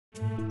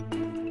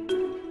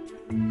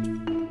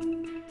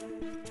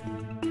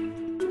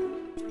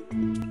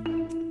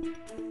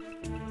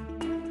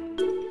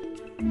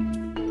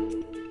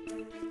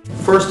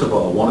first of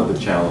all, one of the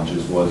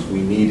challenges was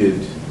we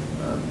needed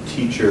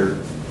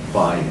teacher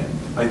buy-in.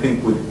 I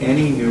think with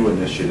any new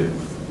initiative,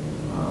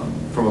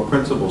 from a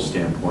principal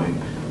standpoint,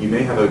 you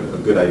may have a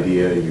good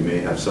idea, you may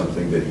have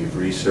something that you've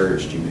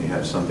researched, you may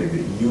have something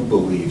that you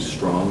believe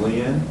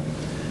strongly in,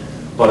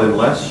 but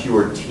unless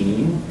your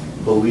team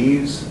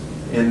believes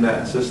in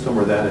that system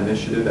or that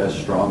initiative as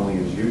strongly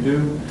as you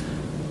do,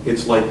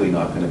 it's likely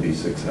not going to be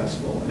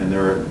successful. And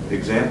there are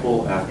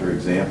example after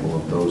example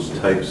of those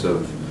types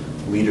of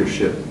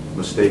leadership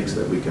mistakes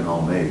that we can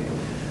all make.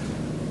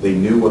 They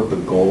knew what the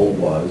goal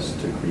was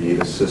to create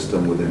a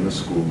system within the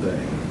school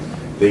day.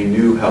 They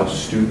knew how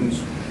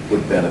students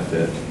would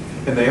benefit,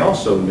 and they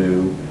also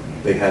knew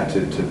they had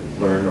to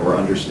learn or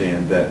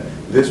understand that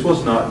this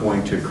was not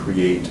going to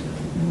create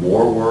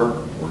more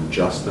work or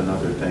just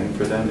another thing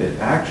for them. It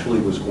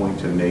actually was going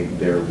to make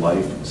their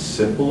life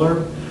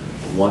simpler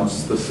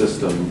once the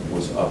system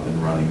was up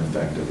and running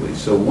effectively.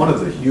 So one of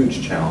the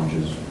huge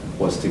challenges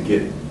was to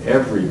get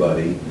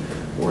everybody,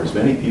 or as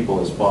many people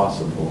as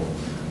possible,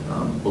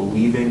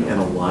 believing and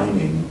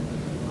aligning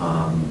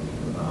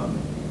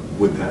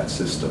with that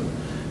system.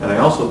 And I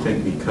also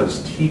think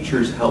because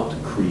teachers helped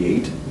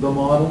create the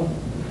model,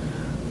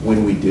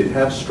 when we did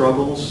have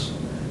struggles,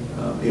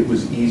 it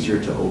was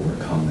easier to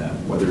overcome them,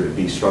 whether it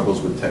be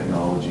struggles with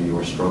technology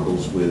or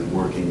struggles with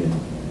working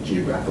in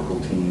geographical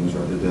teams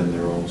rather than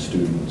their own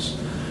students.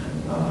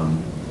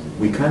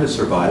 We kind of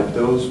survived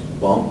those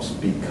bumps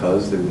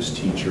because there was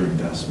teacher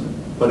investment,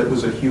 but it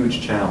was a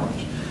huge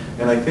challenge.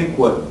 And I think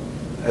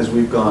as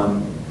we've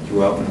gone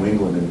throughout New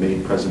England and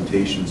made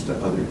presentations to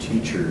other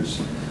teachers,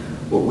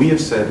 what we have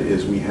said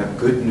is we have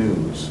good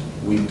news.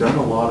 We've done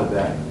a lot of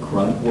that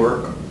grunt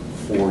work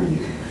for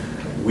you.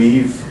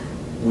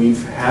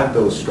 We've had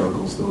those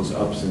struggles, those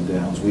ups and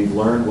downs. We've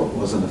learned what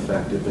wasn't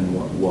effective and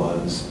what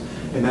was.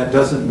 And that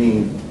doesn't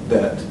mean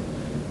that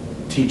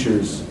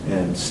teachers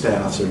and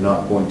staffs are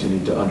not going to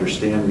need to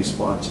understand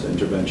response to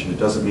intervention. It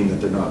doesn't mean that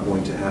they're not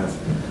going to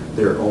have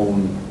their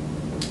own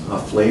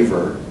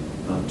flavor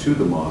to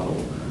the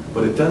model.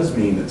 But it does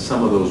mean that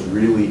some of those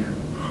really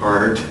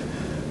hard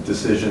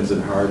decisions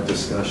and hard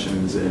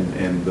discussions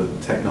and the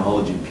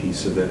technology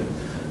piece of it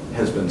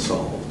has been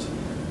solved.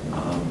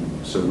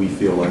 So we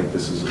feel like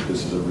this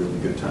is a really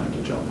good time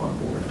to jump on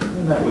board.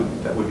 And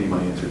that would be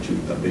my answer to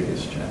the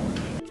biggest challenge.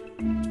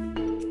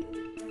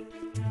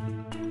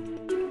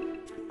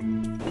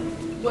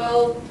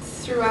 Well,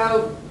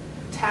 throughout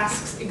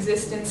Task's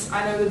existence,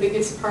 I know the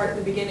biggest part at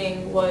the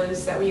beginning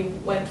was that we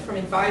went from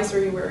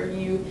advisory, where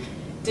you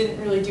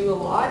didn't really do a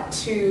lot,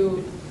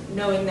 to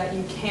knowing that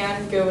you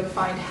can go and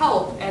find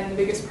help. And the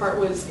biggest part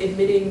was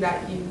admitting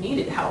that you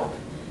needed help,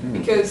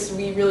 because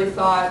we really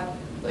thought,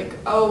 like,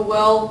 oh,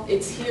 well,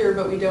 it's here,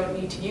 but we don't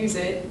need to use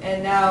it.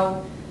 And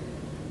now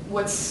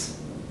what's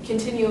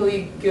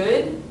continually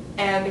good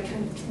and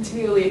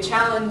continually a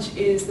challenge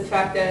is the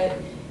fact that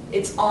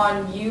it's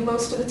on you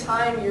most of the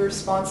time. You're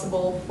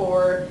responsible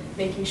for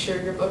making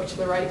sure you're booked to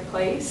the right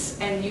place,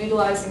 and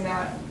utilizing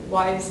that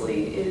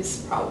wisely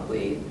is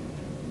probably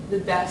the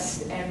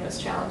best and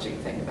most challenging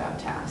thing about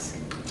Task.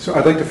 So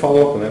I'd like to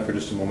follow up on that for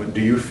just a moment.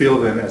 Do you feel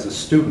then, as a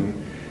student,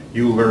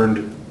 you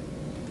learned,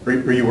 or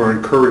you were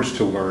encouraged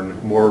to learn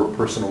more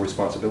personal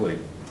responsibility?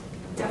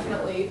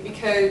 Definitely,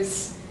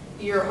 because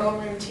your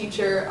homeroom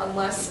teacher,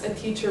 unless a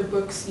teacher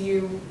books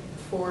you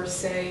for,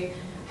 say,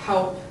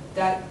 help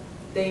that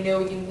they know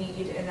you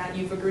need and that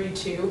you've agreed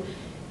to,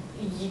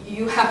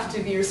 you have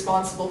to be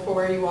responsible for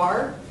where you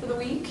are for the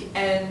week,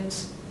 and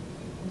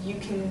you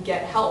can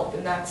get help,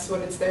 and that's what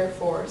it's there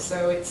for.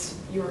 So it's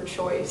your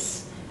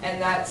choice,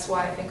 and that's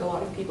why I think a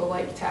lot of people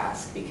like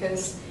Task,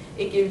 because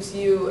it gives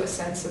you a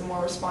sense of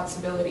more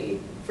responsibility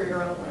for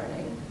your own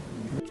learning.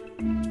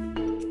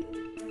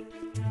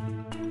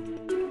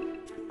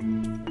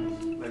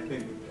 I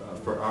think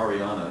for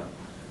Ariana,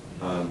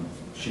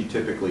 she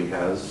typically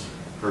has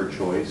her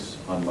choice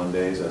on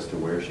Mondays as to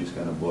where she's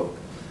going to book,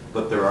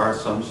 but there are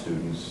some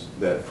students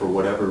that, for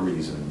whatever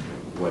reason,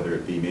 whether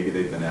it be maybe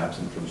they've been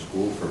absent from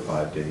school for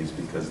 5 days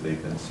because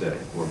they've been sick,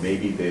 or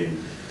maybe they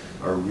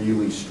are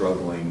really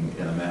struggling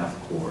in a math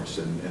course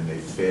and they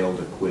failed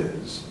a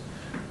quiz.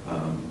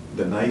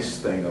 The nice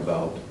thing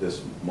about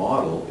this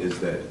model is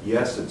that,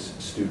 yes, it's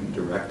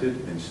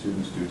student-directed and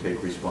students do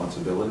take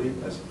responsibility,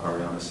 as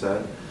Ariana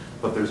said,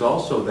 but there's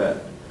also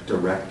that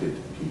directed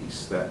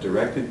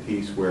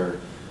piece where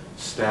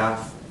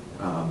staff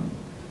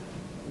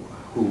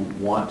who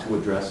want to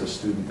address a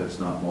student that's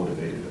not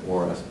motivated,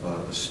 or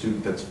a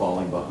student that's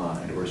falling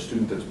behind, or a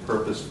student that's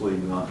purposefully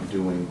not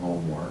doing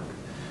homework,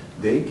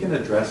 they can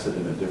address it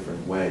in a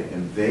different way,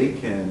 and they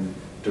can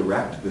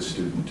direct the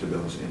student to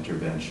those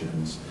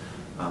interventions,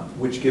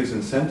 which gives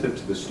incentive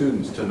to the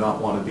students to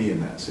not want to be in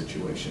that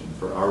situation.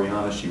 For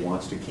Ariana, she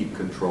wants to keep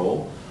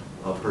control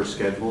of her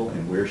schedule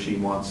and where she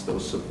wants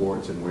those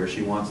supports and where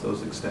she wants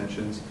those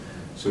extensions,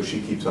 so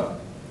she keeps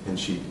up. And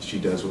she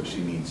does what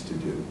she needs to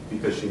do,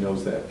 because she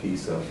knows that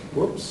piece of,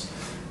 whoops,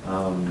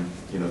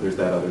 there's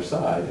that other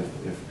side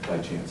if by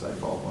chance I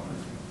fall behind.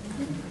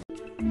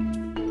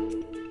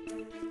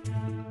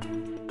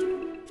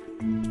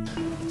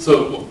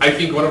 So I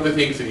think one of the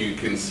things that you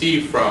can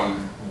see from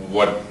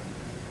what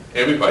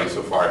everybody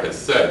so far has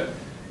said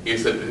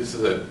is that this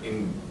is a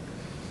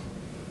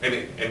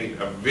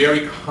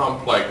very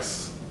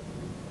complex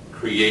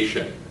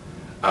creation.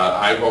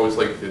 I've always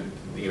liked it,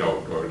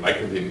 or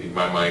likened it in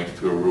my mind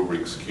to a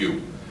Rubik's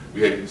Cube.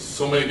 We had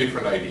so many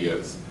different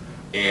ideas,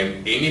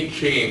 and any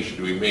change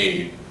that we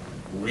made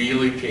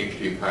really changed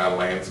the entire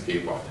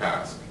landscape of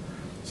task.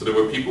 So there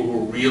were people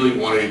who really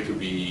wanted it to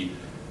be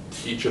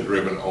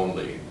teacher-driven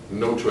only,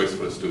 no choice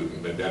for the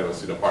student, and that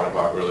was part of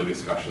our early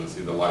discussions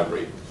in the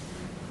library.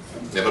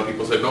 And other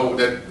people said, no,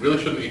 that really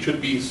shouldn't, it should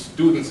be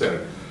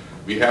student-centered.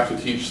 We have to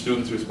teach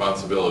students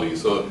responsibility.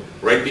 So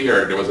right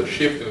there was a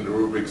shift in the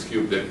Rubik's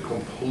Cube that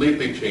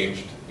completely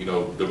changed,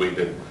 the way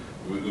that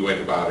we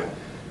went about it.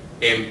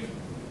 And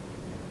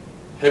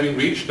having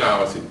reached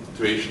now a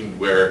situation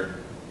where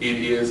it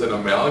is an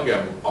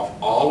amalgam of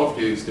all of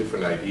these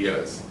different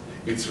ideas,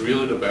 it's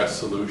really the best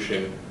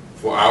solution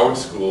for our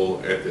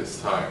school at this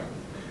time.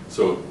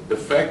 So the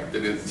fact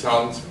that it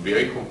sounds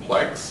very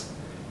complex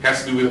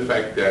has to do with the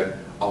fact that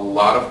a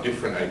lot of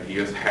different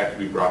ideas had to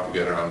be brought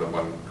together under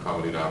one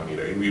common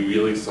denominator, and we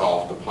really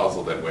solved the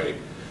puzzle that way.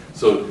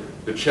 So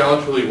the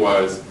challenge really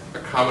was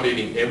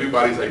accommodating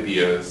everybody's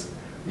ideas,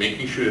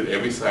 making sure that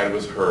every side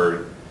was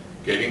heard,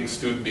 getting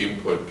student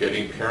input,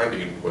 getting parent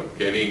input,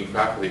 getting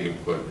faculty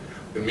input,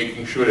 and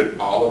making sure that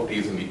all of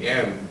these in the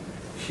end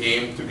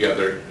came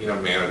together in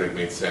a manner that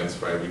made sense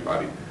for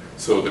everybody.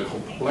 So the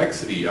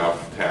complexity of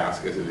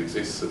task as it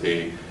exists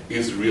today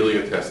is really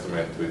a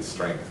testament to its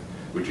strength,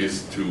 which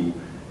is to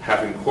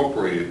have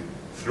incorporated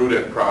through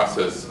that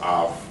process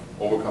of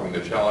overcoming the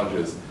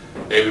challenges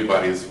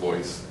everybody's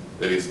voice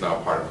that is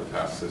now part of the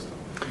task system.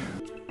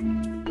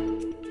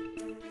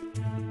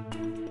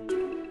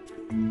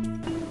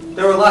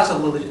 There were lots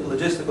of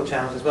logistical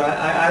challenges, but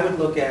I would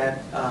look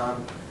at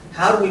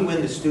how do we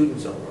win the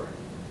students over?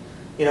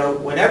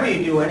 Whenever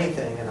you do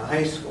anything in a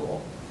high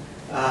school,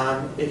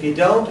 if you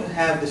don't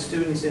have the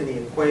students in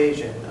the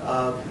equation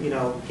of,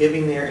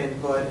 giving their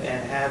input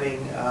and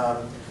having,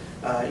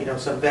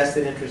 some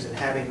vested interest in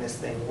having this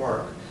thing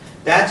work,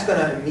 that's going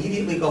to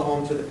immediately go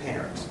home to the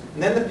parents.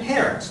 And then the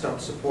parents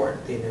don't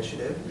support the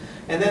initiative.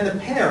 And then the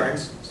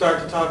parents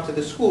start to talk to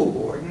the school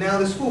board. And now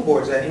the school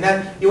board's you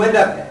end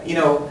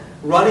up,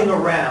 running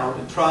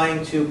around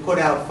trying to put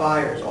out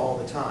fires all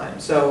the time.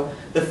 So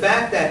the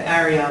fact that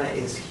Ariana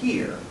is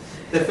here,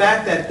 the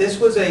fact that this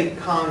was a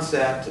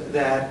concept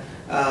that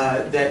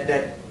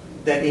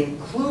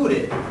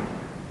included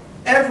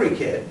every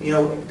kid,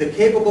 the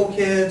capable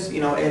kids,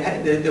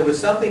 there was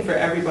something for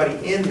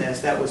everybody in this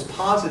that was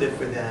positive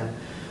for them,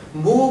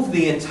 moved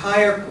the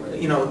entire,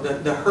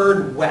 the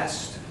herd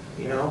west,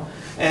 and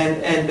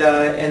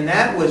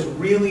that was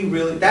really,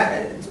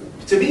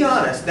 to be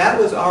honest, that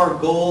was our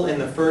goal in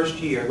the first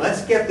year.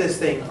 Let's get this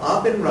thing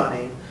up and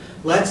running.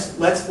 Let's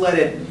let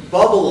it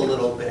bubble a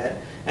little bit,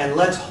 and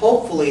let's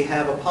hopefully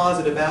have a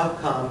positive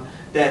outcome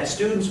that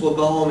students will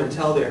go home and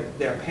tell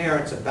their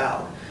parents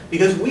about.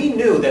 Because we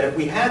knew that if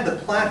we had the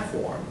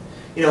platform,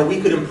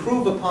 we could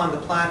improve upon the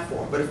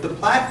platform. But if the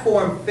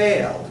platform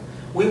failed,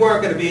 we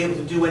weren't going to be able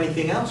to do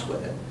anything else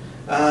with it.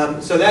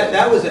 So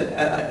that was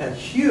a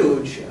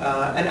huge,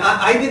 and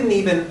I didn't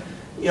even,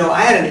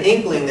 I had an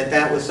inkling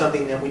that was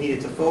something that we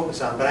needed to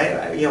focus on, but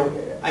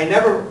I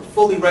never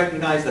fully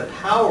recognized the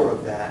power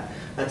of that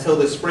until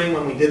the spring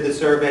when we did the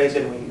surveys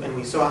and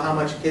we saw how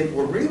much kids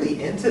were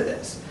really into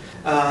this.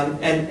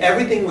 And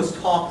everything was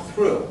talked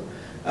through.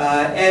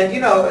 And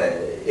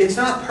it's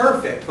not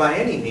perfect by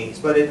any means,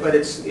 but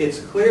it's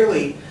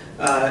clearly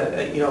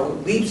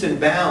leaps and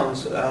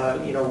bounds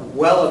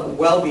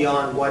well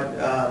beyond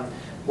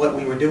what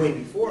we were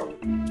doing before.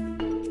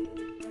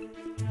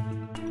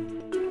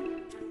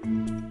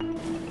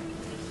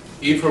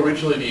 If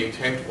originally the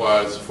intent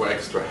was for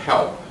extra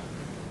help,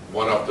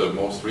 one of the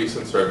most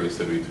recent surveys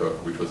that we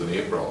took, which was in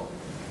April,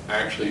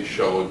 actually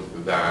showed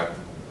that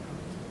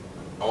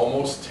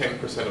almost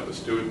 10% of the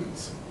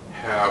students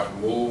have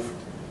moved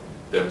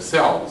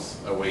themselves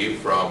away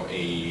from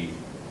a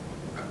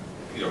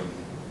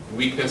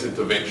weakness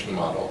intervention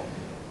model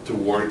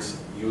towards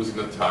using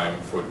the time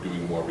for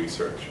doing more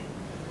research.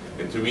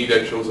 And to me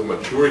that shows a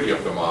maturity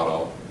of the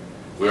model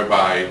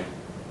whereby,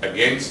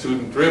 again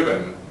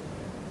student-driven,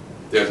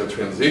 there's a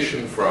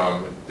transition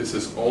from this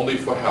is only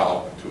for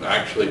help to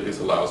actually this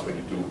allows me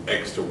to do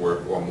extra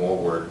work or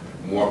more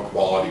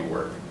quality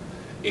work.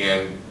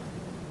 And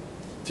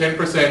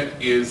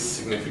 10% is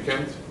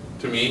significant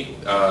to me.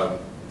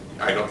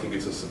 I don't think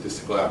it's a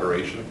statistical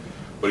aberration,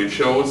 but it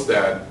shows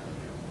that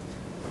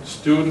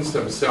students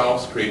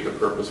themselves create the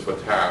purpose for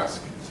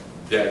task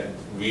that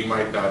we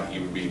might not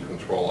even be in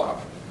control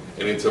of.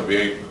 And it's a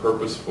very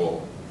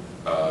purposeful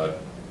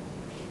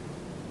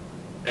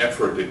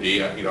effort that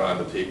they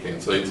undertake.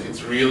 And so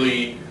it's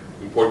really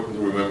important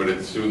to remember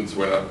that students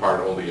were not part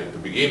only at the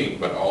beginning,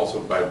 but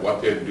also by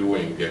what they're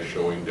doing, they're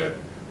showing that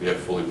they have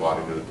fully bought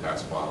into the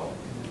task model.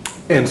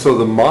 And so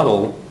the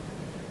model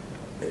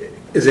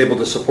is able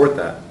to support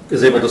that,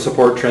 is able to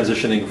support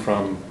transitioning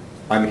from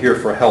I'm here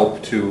for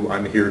help to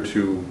I'm here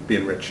to be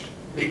enriched.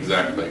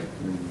 Exactly.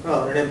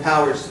 Well, it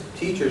empowers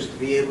teachers to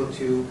be able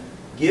to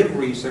give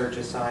research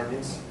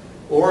assignments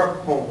or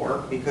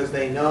homework because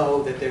they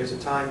know that there's a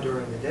time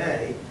during the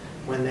day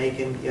when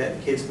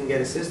kids can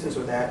get assistance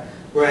with that.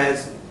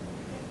 Whereas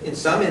in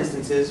some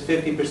instances,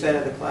 50%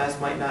 of the class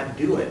might not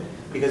do it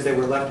because they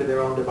were left to their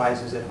own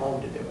devices at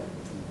home to do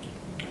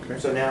it. Okay.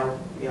 So now,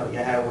 you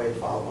had a way to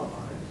follow up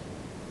on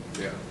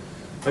it.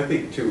 Yeah. I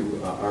think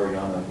too,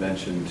 Ariana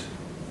mentioned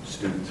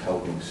students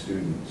helping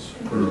students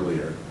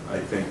earlier. I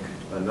think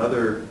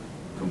another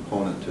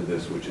component to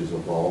this which is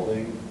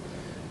evolving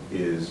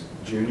is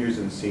juniors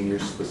and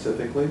seniors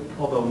specifically,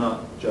 although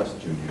not just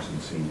juniors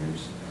and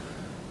seniors,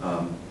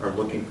 are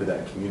looking for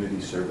that community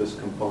service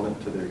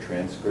component to their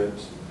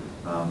transcripts,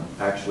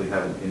 actually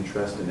have an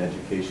interest in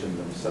education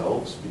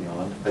themselves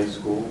beyond high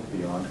school,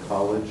 beyond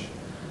college,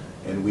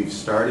 and we've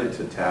started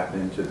to tap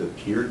into the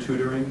peer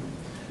tutoring.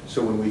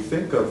 So when we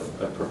think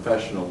of a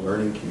professional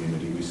learning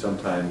community, we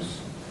sometimes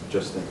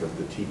just think of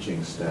the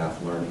teaching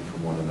staff learning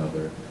from one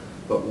another.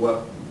 But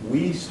what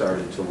we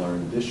started to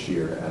learn this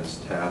year as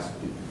TASK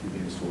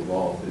begins to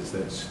evolve is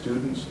that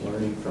students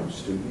learning from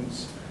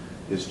students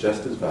is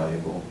just as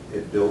valuable.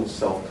 It builds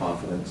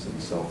self-confidence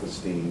and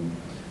self-esteem,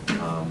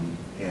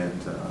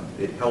 and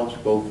it helps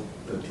both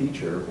the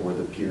teacher or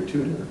the peer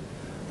tutor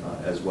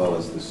as well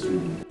as the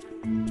student.